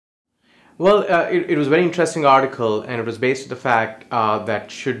Well, it was a very interesting article, and it was based on the fact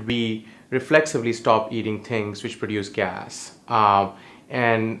that should we reflexively stop eating things which produce gas?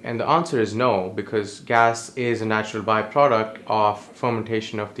 And the answer is no, because gas is a natural byproduct of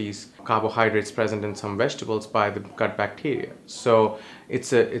fermentation of these carbohydrates present in some vegetables by the gut bacteria. So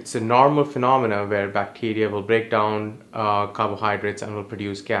it's a normal phenomena where bacteria will break down carbohydrates and will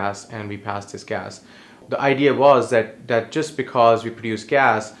produce gas, and we pass this gas. The idea was that just because we produce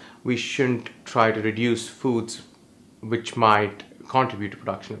gas, we shouldn't try to reduce foods which might contribute to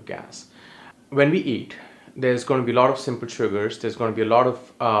production of gas. When we eat, there's going to be a lot of simple sugars, there's going to be a lot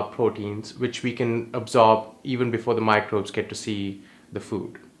of proteins which we can absorb even before the microbes get to see the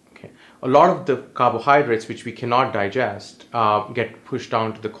food. Okay. A lot of the carbohydrates which we cannot digest get pushed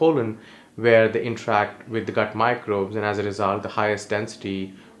down to the colon, where they interact with the gut microbes, and as a result the highest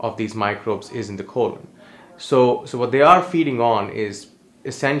density of these microbes is in the colon. So what they are feeding on is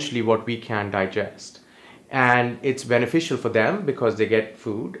essentially what we can digest, and it's beneficial for them because they get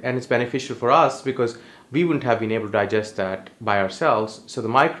food, and it's beneficial for us because we wouldn't have been able to digest that by ourselves. So the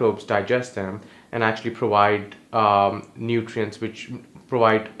microbes digest them and actually provide nutrients, which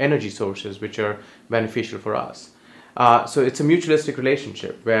provide energy sources which are beneficial for us. So it's a mutualistic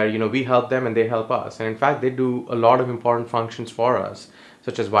relationship where we help them and they help us, and in fact they do a lot of important functions for us,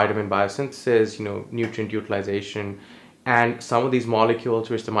 such as vitamin biosynthesis, nutrient utilization. And some of these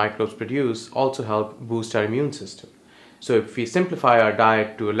molecules which the microbes produce also help boost our immune system. So if we simplify our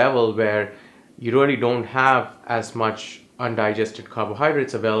diet to a level where you really don't have as much undigested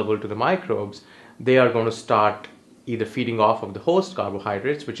carbohydrates available to the microbes, they are going to start either feeding off of the host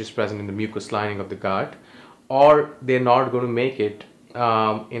carbohydrates, which is present in the mucous lining of the gut, or they're not going to make it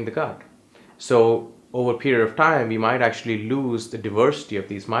in the gut. So over a period of time, we might actually lose the diversity of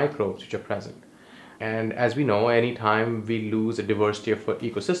these microbes which are present. And as we know, anytime we lose a diversity of an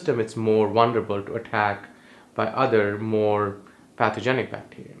ecosystem, it's more vulnerable to attack by other more pathogenic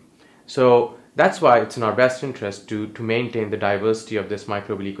bacteria. So that's why it's in our best interest to maintain the diversity of this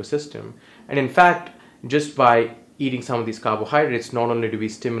microbial ecosystem. And in fact, just by eating some of these carbohydrates, not only do we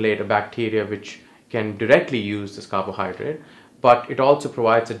stimulate a bacteria which can directly use this carbohydrate, but it also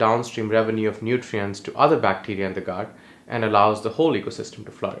provides a downstream revenue of nutrients to other bacteria in the gut and allows the whole ecosystem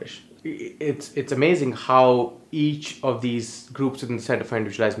to flourish. It's amazing how each of these groups within the Center for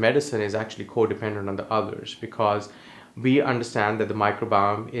Individualized Medicine is actually codependent on the others, because we understand that the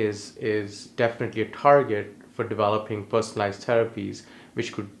microbiome is definitely a target for developing personalized therapies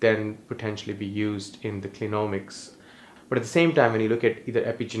which could then potentially be used in the clinomics. But at the same time, when you look at either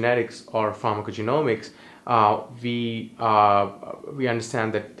epigenetics or pharmacogenomics, we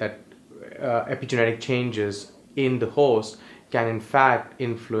understand that epigenetic changes in the host can in fact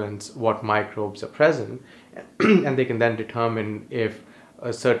influence what microbes are present, and they can then determine if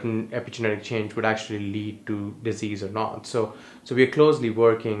a certain epigenetic change would actually lead to disease or not. So we are closely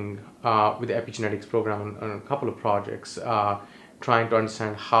working with the epigenetics program on a couple of projects, trying to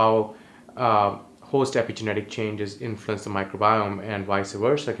understand how host epigenetic changes influence the microbiome, and vice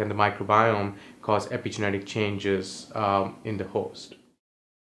versa. Can the microbiome cause epigenetic changes in the host?